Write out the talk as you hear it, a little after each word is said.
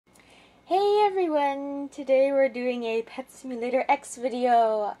Today we're doing a Pet Simulator X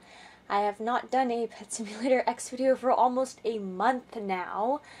video. I have not done a Pet Simulator X video for almost a month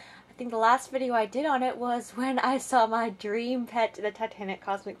now. I think the last video I did on it was when I saw my dream pet, the Titanic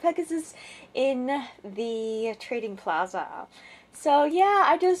Cosmic Pegasus, in the trading plaza. So yeah,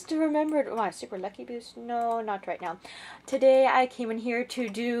 I just remembered my super lucky boost. No, not right now. Today I came in here to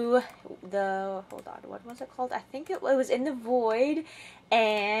do the, hold on, what was it called? I think it was In the Void,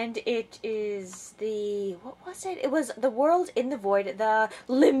 and it is the, what was it? It was the world in the void, the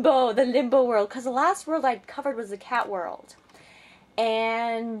Limbo world, because the last world I'd covered was the cat world.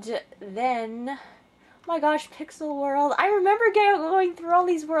 And then, oh my gosh, Pixel World. I remember going through all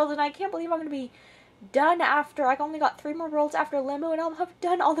these worlds, and I can't believe I'm going to be done after, I only got 3 more worlds after Limbo, and I'll have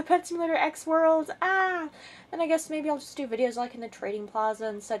done all the Pet Simulator X worlds. Then I guess maybe I'll just do videos like in the Trading Plaza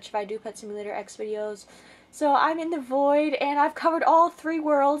and such if I do Pet Simulator X videos. So I'm in the Void, and I've covered all 3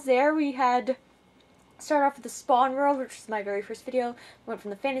 worlds there. We had started off with the Spawn world, which was my very first video. Went from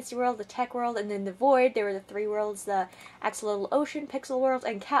the Fantasy world, the Tech world, and then the Void. There were the 3 worlds, the Axolotl Ocean, Pixel world,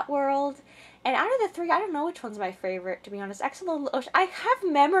 and Cat world. And out of the 3, I don't know which one's my favorite, to be honest. Axolotl Ocean, I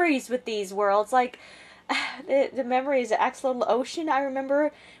have memories with these worlds, like, the memories of Axolotl Ocean, I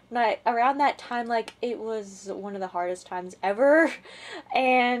remember when around that time, like, it was one of the hardest times ever.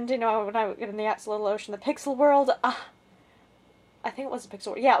 And, you know, when I got in the Axolotl Ocean, the Pixel world, I think it was the Pixel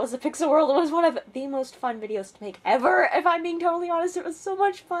World. Yeah, it was the Pixel World. It was one of the most fun videos to make ever, if I'm being totally honest. It was so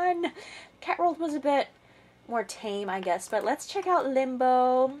much fun. Cat World was a bit more tame, I guess. But let's check out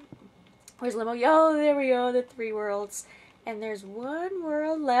Limbo. Where's Limbo? Yo, there we go, the 3 worlds. And there's 1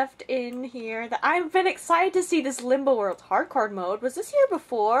 world left in here that I've been excited to see, this Limbo world. Hardcore mode. Was this here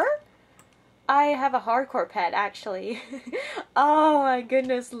before? I have a hardcore pet, actually. Oh my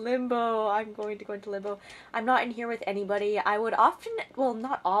goodness, Limbo. I'm going to go into Limbo. I'm not in here with anybody. I would often, well,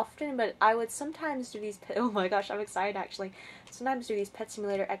 not often, but I would sometimes do these oh my gosh, I'm excited, actually. Sometimes do these Pet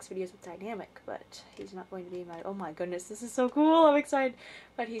Simulator X videos with Dynamic, but he's not going to be in my, oh my goodness, this is so cool, I'm excited.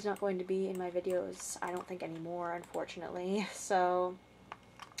 But he's not going to be in my videos, I don't think, anymore, unfortunately. So,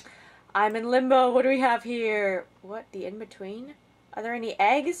 I'm in Limbo. What do we have here? What, the in-between? Are there any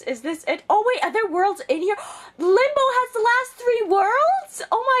eggs? Is this it? Oh wait, are there worlds in here? Limbo has the last 3 worlds?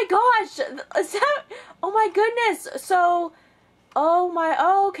 Oh my gosh. Is that, oh my goodness. So, oh my,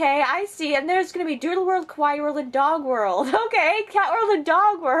 oh, okay, I see. And there's gonna be Doodle World, Kawaii World, and Dog World. Okay, Cat World and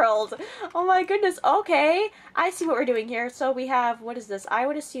Dog World. Oh my goodness, okay. I see what we're doing here. So we have, what is this? I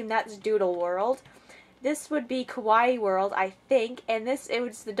would assume that's Doodle World. This would be Kawaii World, I think. And this, it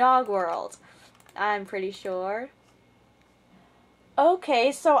was the Dog World. I'm pretty sure.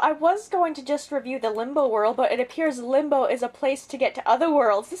 Okay, so I was going to just review the Limbo world, but it appears Limbo is a place to get to other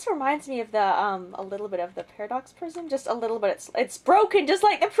worlds. This reminds me of the, a little bit of the Paradox Prism, just a little bit. It's broken, just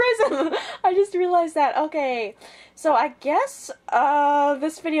like the prism! I just realized that. Okay, so I guess,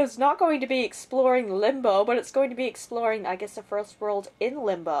 this video is not going to be exploring Limbo, but it's going to be exploring, I guess, the first world in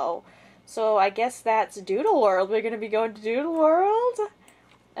Limbo. So I guess that's Doodle World. We're going to be going to Doodle World?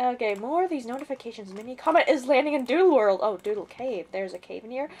 Okay, more of these notifications. Mini Comet is landing in Doodle World. Oh, Doodle Cave. There's a cave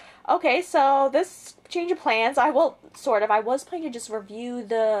in here. Okay, so this change of plans, I was planning to just review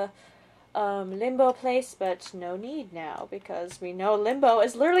the Limbo place, but no need now, because we know Limbo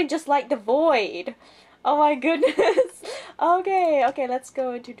is literally just like the Void. Oh my goodness. Okay, let's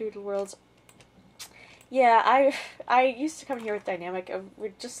go into Doodle World. Yeah, I used to come here with Dynamic.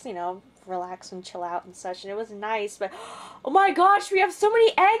 We'd just, you know, relax and chill out and such, and it was nice, but oh my gosh, we have so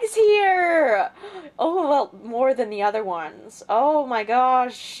many eggs here! Oh, well, more than the other ones. Oh my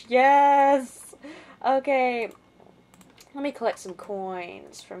gosh, yes! Okay, let me collect some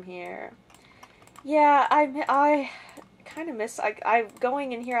coins from here. Yeah, I kind of miss, I'm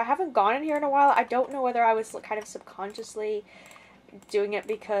going in here. I haven't gone in here in a while. I don't know whether I was kind of subconsciously doing it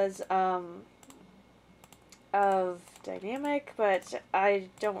because, of Dynamic, but I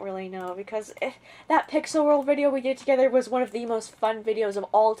don't really know, because that Pixel World video we did together was one of the most fun videos of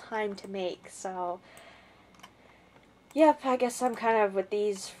all time to make, so yep, I guess I'm kind of with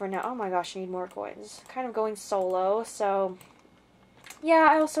these for now. Oh my gosh, I need more coins. Kind of going solo, so yeah,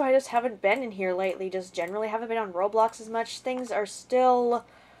 I just haven't been in here lately, just generally haven't been on Roblox as much. Things are still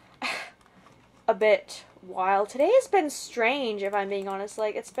a bit wild. Today has been strange, if I'm being honest.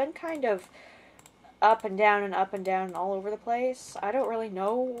 Like, it's been kind of up and down and up and down and all over the place. I don't really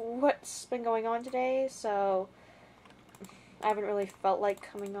know what's been going on today, so I haven't really felt like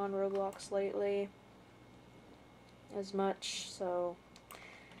coming on Roblox lately as much, so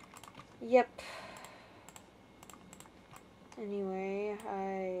yep. Anyway,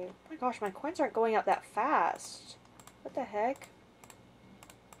 oh my gosh, my coins aren't going up that fast. What the heck?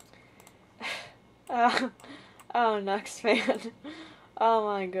 Uh, oh, Nux fan. Oh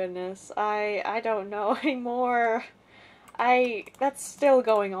my goodness. I don't know anymore. That's still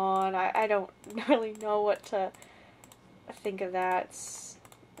going on. I don't really know what to think of that. It's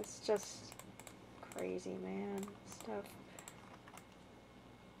just crazy, man. Stuff.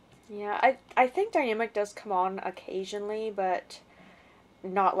 Yeah, I think Dynamic does come on occasionally, but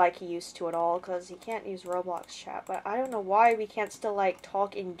not like he used to at all, because he can't use Roblox chat. But I don't know why we can't still, like,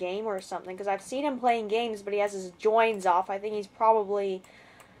 talk in-game or something, because I've seen him playing games, but he has his joins off. I think he's probably,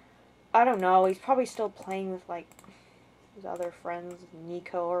 I don't know, he's probably still playing with, like, his other friends,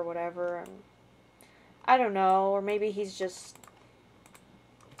 Nico or whatever, and I don't know, or maybe he's just,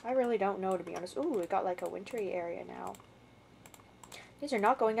 I really don't know, to be honest. Ooh, we got, like, a wintry area now. These are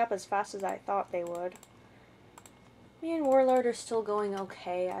not going up as fast as I thought they would. Me and Warlord are still going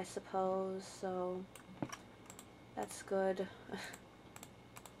okay, I suppose, so that's good.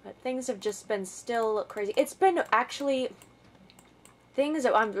 But things have just been still crazy. It's been actually things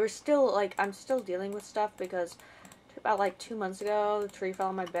that I'm still dealing with stuff, because about like 2 months ago, the tree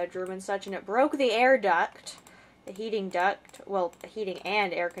fell in my bedroom and such, and it broke the air duct, the heating duct, well, the heating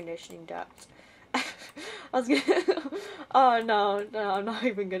and air conditioning duct. I was gonna, oh no, I'm not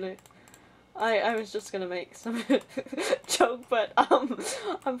even gonna. I was just gonna make some joke, but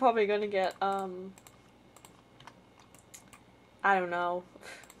I'm probably gonna get I don't know,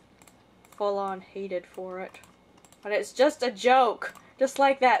 full on hated for it. But it's just a joke. Just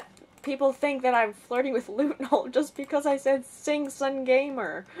like that people think that I'm flirting with Lutenol just because I said Sing Sun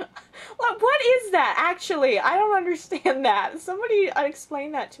Gamer. What is that actually? I don't understand that. Somebody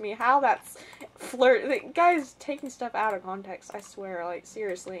explain that to me, how that's flirt. The guy's taking stuff out of context, I swear, like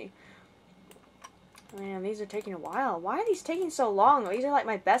seriously. Man, these are taking a while. Why are these taking so long? These are like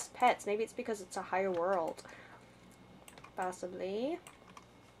my best pets. Maybe it's because it's a higher world. Possibly.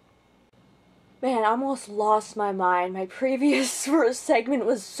 Man, I almost lost my mind. My previous segment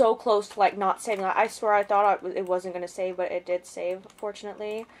was so close to like not saving. I swear I thought it wasn't going to save, but it did save,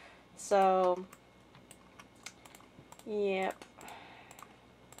 fortunately. So, yep.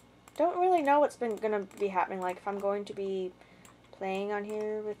 Don't really know what's going to be happening. Like, if I'm going to be playing on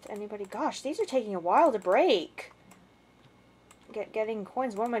here with anybody. Gosh, these are taking a while to break. Getting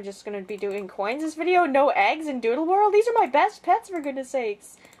coins. What am I just gonna be doing coins this video? No eggs in Doodle World? These are my best pets, for goodness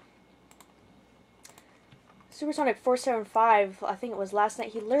sakes. Supersonic 475, I think it was last night,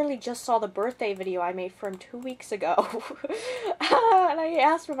 he literally just saw the birthday video I made for him 2 weeks ago. And I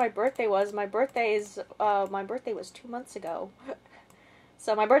asked when my birthday was. My birthday was 2 months ago.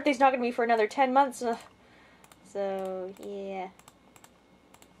 So my birthday's not gonna be for another 10 months. So, yeah.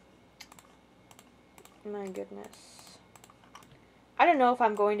 My goodness. I don't know if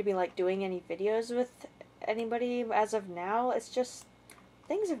I'm going to be, like, doing any videos with anybody as of now. It's just,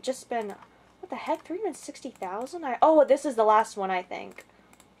 things have just been, what the heck, 360,000? Oh, this is the last one, I think.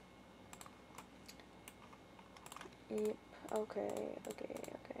 Yep, okay.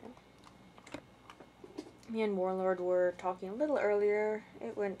 Me and Warlord were talking a little earlier.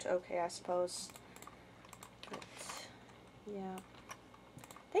 It went okay, I suppose. But, yeah.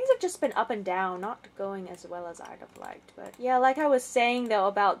 Things have just been up and down, not going as well as I'd have liked. But yeah, like I was saying though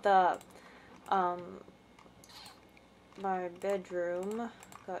about the, my bedroom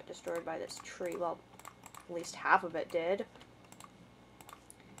got destroyed by this tree. Well, at least half of it did.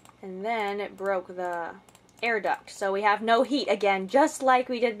 And then it broke the air duct. So we have no heat again, just like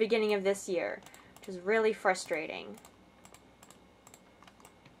we did at the beginning of this year. Which is really frustrating.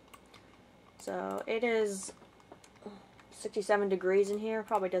 So it is 67 degrees in here.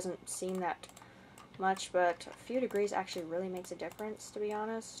 Probably doesn't seem that much, but a few degrees actually really makes a difference, to be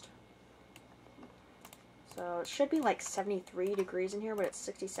honest. So it should be like 73 degrees in here, but it's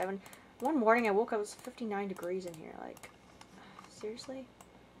 67. One morning I woke up, it was 59 degrees in here. Like, seriously?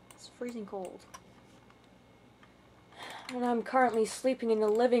 It's freezing cold. And I'm currently sleeping in the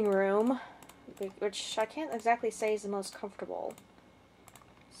living room, which I can't exactly say is the most comfortable.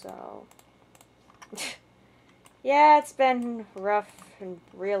 So, yeah, it's been rough in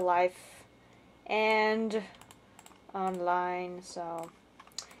real life and online, so.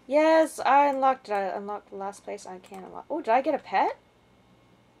 Yes, I unlocked the last place I can unlock. Oh, did I get a pet?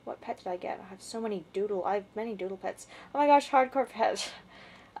 What pet did I get? I have so many I have many Doodle pets. Oh my gosh, hardcore pet.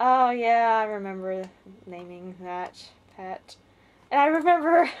 Oh yeah, I remember naming that pet. And I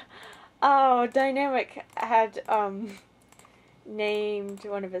remember, oh, Dynamic had, named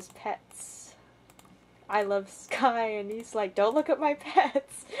one of his pets I Love Sky, and he's like, don't look at my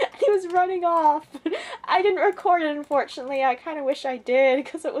pets. And he was running off. I didn't record it, unfortunately. I kind of wish I did,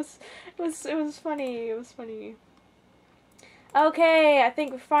 because it was funny. It was funny. Okay, I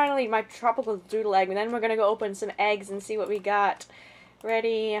think finally my tropical doodle egg, and then we're gonna go open some eggs and see what we got.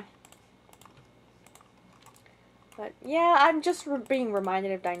 Ready? But yeah, I'm just being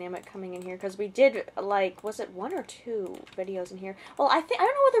reminded of Dynamic coming in here because we did, like, was it 1 or 2 videos in here? Well, I don't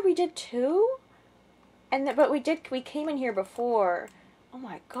know whether we did 2, but we came in here before. Oh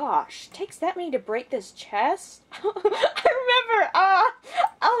my gosh, takes that many to break this chest? I remember,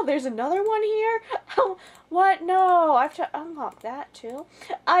 oh, there's another one here? Oh, what? No, I have to unlock that too.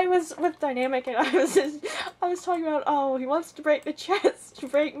 I was with Dynamic and I was talking about, oh, he wants to break the chest, to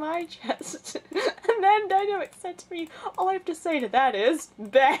break my chest. And then Dynamic said to me, all I have to say to that is,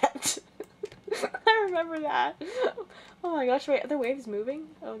 bet. I remember that. Oh my gosh, wait, are the waves moving?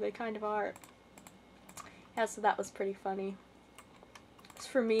 Oh, they kind of are. Yeah, so that was pretty funny.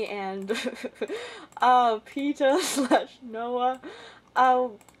 For me and Peter / Noah.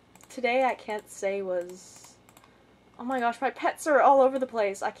 Today I can't say was, oh my gosh, my pets are all over the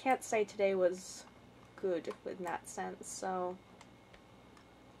place. I can't say today was good in that sense, so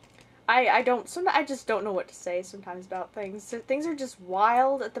I just don't know what to say sometimes about things. So things are just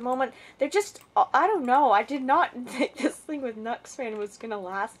wild at the moment. They're just, I don't know, I did not think this thing with Nuxfan was gonna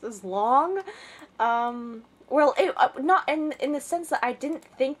last as long. Well, not in the sense that I didn't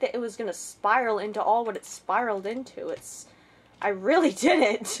think that it was gonna spiral into all what it spiraled into. I really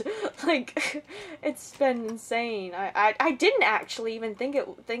didn't. Like, it's been insane. I didn't actually even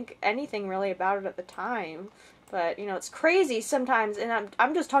think anything really about it at the time. But, you know, it's crazy sometimes, and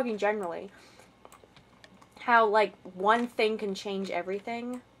I'm just talking generally, how, like, one thing can change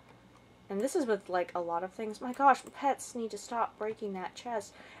everything. And this is with, like, a lot of things. My gosh, pets need to stop breaking that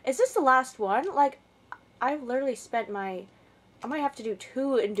chest. Is this the last one? Like, I've literally spent I might have to do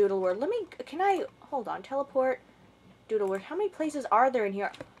 2 in Doodle World. Hold on, teleport, Doodle World. How many places are there in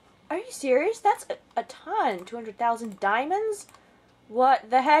here? Are you serious? That's a ton. 200,000 diamonds? What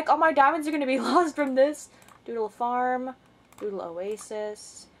the heck? All my diamonds are going to be lost from this. Doodle Farm, Doodle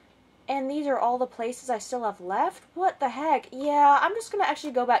Oasis. And these are all the places I still have left? What the heck? Yeah, I'm just going to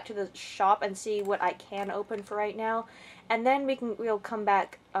actually go back to the shop and see what I can open for right now. And then we'll come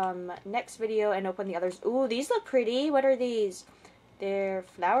back next video and open the others. Ooh, these look pretty. What are these? They're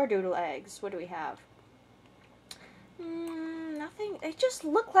flower doodle eggs. What do we have? Nothing. They just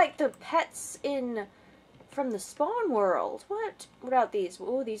look like the pets from the Spawn world. What about these?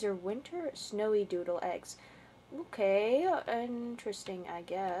 Ooh, these are winter snowy doodle eggs. Okay, interesting, I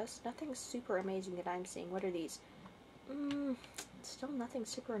guess. Nothing super amazing that I'm seeing. What are these? Still nothing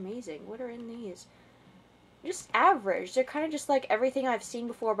super amazing. What are in these? Just average. They're kind of just like everything I've seen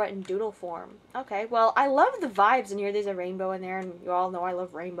before, but in doodle form. Okay, well, I love the vibes in here. There's a rainbow in there, and you all know I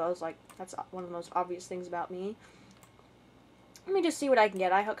love rainbows. Like, that's one of the most obvious things about me. Let me just see what I can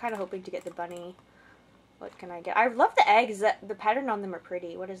get. I'm kind of hoping to get the bunny. What can I get? I love the eggs. The pattern on them are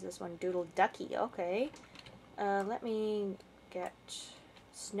pretty. What is this one? Doodle Ducky. Okay. Let me get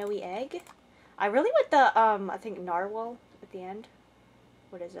snowy egg. I really want the, I think narwhal at the end.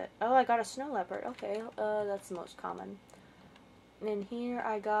 What is it? Oh, I got a snow leopard. Okay, that's the most common. And in here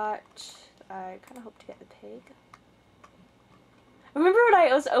I kind of hope to get the pig. Remember when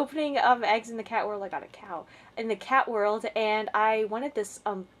I was opening eggs in the cat world? I got a cow in the cat world, and I wanted this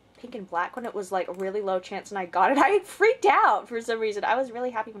pink and black one. It was like a really low chance, and I got it. I freaked out for some reason. I was really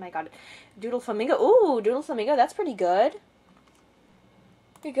happy when I got it. Doodle Flamingo. Ooh, Doodle Flamingo. That's pretty good.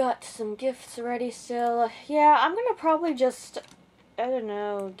 We got some gifts ready still. Yeah, I'm gonna probably just, I don't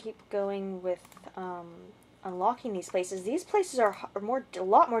know, keep going with unlocking these places. These places are a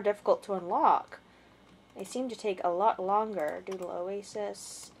lot more difficult to unlock. They seem to take a lot longer. Doodle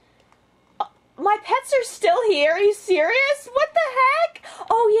Oasis. My pets are still here? Are you serious? What the heck?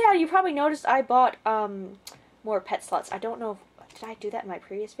 Oh yeah, you probably noticed I bought more pet slots. I don't know if, did I do that in my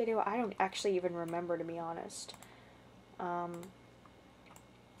previous video? I don't actually even remember, to be honest.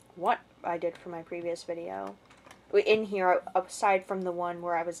 What I did for my previous video. In here, aside from the one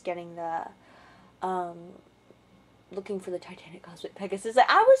where I was getting the, looking for the Titanic Cosmic Pegasus.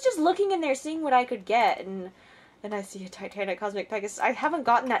 I was just looking in there, seeing what I could get, and then I see a Titanic Cosmic Pegasus. I haven't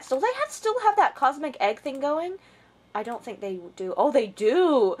gotten that. Still, they still have that Cosmic Egg thing going? I don't think they do. Oh, they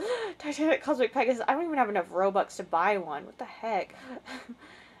do! Titanic Cosmic Pegasus. I don't even have enough Robux to buy one. What the heck?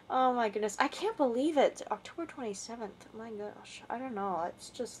 Oh my goodness. I can't believe it. October 27th. My gosh. I don't know. It's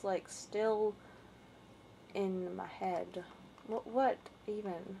just, like, still in my head. What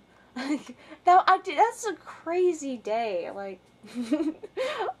even? That's a crazy day. Like,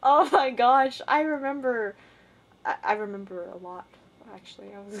 oh my gosh. I remember a lot,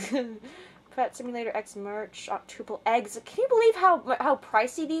 actually. Pet Simulator X merch, triple eggs. Can you believe how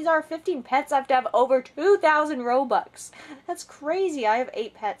pricey these are? 15 pets, I have to have over 2,000 Robux. That's crazy. I have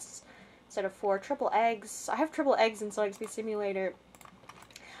 8 pets instead of 4. Triple eggs. I have triple eggs in Sonic Speed Simulator.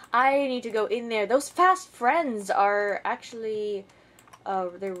 I need to go in there. Those fast friends are actually,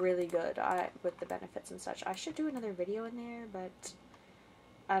 they're really good with the benefits and such. I should do another video in there, but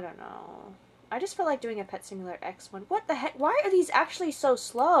I don't know. I just feel like doing a Pet Simulator X one. What the heck? Why are these actually so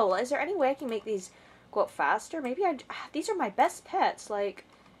slow? Is there any way I can make these go up faster? Maybe these are my best pets. Like,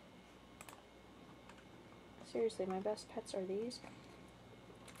 seriously, my best pets are these.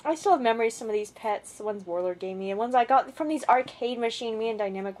 I still have memories of some of these pets. The ones Warlord gave me, and ones I got from these arcade machine. Me and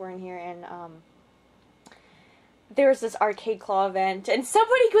Dynamic were in here, and there was this arcade claw event, and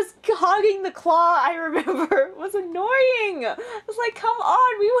somebody was hogging the claw, I remember. It was annoying. I was like, come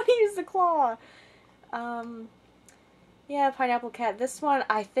on, we want to use the claw. Yeah, Pineapple Cat. This one,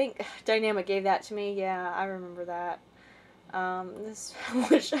 I think Dynamic gave that to me. Yeah, I remember that. This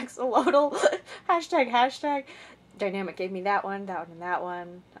Wish Axolotl. ##. Dynamic gave me that one, and that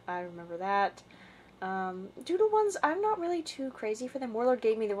one. I remember that. Doodle ones, I'm not really too crazy for them. Warlord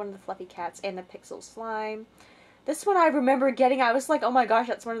gave me one of the fluffy cats and the pixel slime. This one I remember getting, I was like, oh my gosh,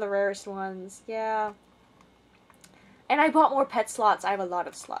 that's one of the rarest ones. Yeah. And I bought more pet slots. I have a lot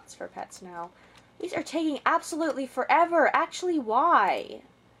of slots for pets now. These are taking absolutely forever. Actually, why?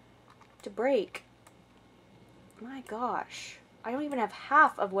 To break. My gosh. I don't even have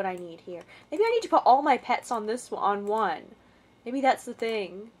half of what I need here. Maybe I need to put all my pets on this one, on one. Maybe that's the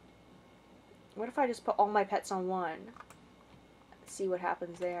thing. What if I just put all my pets on one? Let's see what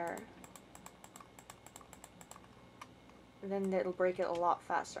happens there. And then it'll break it a lot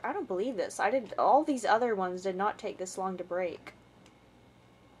faster. I don't believe this. All these other ones did not take this long to break.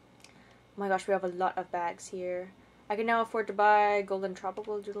 Oh my gosh, we have a lot of bags here. I can now afford to buy Golden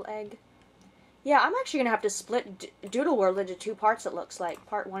Tropical Doodle Egg. Yeah, I'm actually going to have to split Doodle World into 2 parts, it looks like.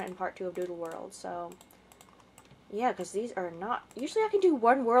 Part 1 and Part 2 of Doodle World, so... Yeah, because these are not... Usually I can do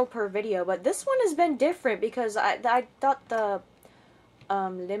 1 world per video, but this one has been different because I thought the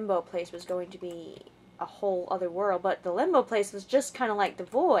Limbo place was going to be a whole other world, but the Limbo place was just kind of like the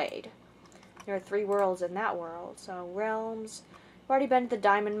Void. There are 3 worlds in that world. So, realms. I've already been to the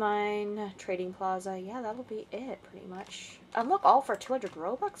Diamond Mine, Trading Plaza. Yeah, that'll be it, pretty much. Unlock all for 200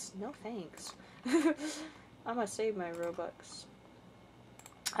 Robux? No thanks. I'm gonna save my Robux.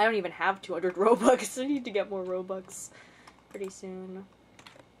 I don't even have 200 Robux. I need to get more Robux pretty soon.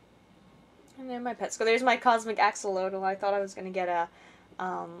 And then my pets go. There's my Cosmic Axolotl. I thought I was gonna get a,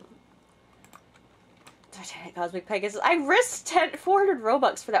 Titanic Cosmic Pegasus. I risked 400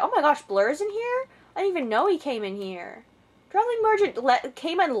 Robux for that. Oh my gosh, Blur's in here? I didn't even know he came in here. Traveling Merchant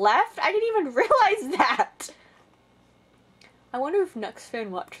came and left? I didn't even realize that! I wonder if NuxFan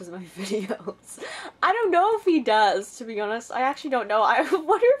watches my videos. I don't know if he does, to be honest. I actually don't know. I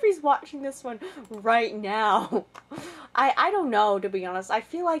wonder if he's watching this one right now. I don't know, to be honest. I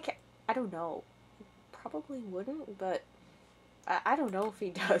feel like... I don't know. Probably wouldn't, but... I don't know if he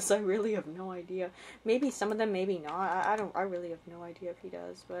does. I really have no idea. Maybe some of them, maybe not. I really have no idea if he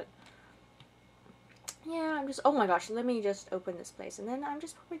does, but... Yeah, I'm just... Oh my gosh, let me just open this place. And then I'm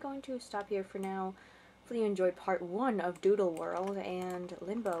just probably going to stop here for now. Hopefully you enjoyed part 1 of Doodle World and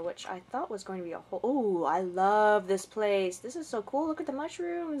Limbo, which I thought was going to be a whole... Oh, I love this place. This is so cool. Look at the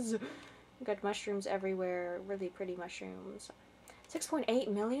mushrooms. We've got mushrooms everywhere. Really pretty mushrooms.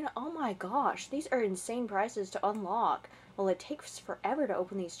 6.8 million? Oh my gosh. These are insane prices to unlock. Well, it takes forever to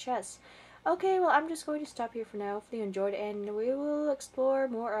open these chests. Okay, well, I'm just going to stop here for now. Hopefully you enjoyed, and we will explore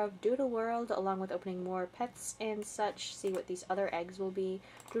more of Doodle World, along with opening more pets and such, see what these other eggs will be.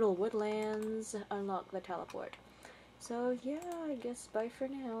 Doodle Woodlands, unlock the teleport. So, yeah, I guess bye for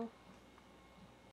now.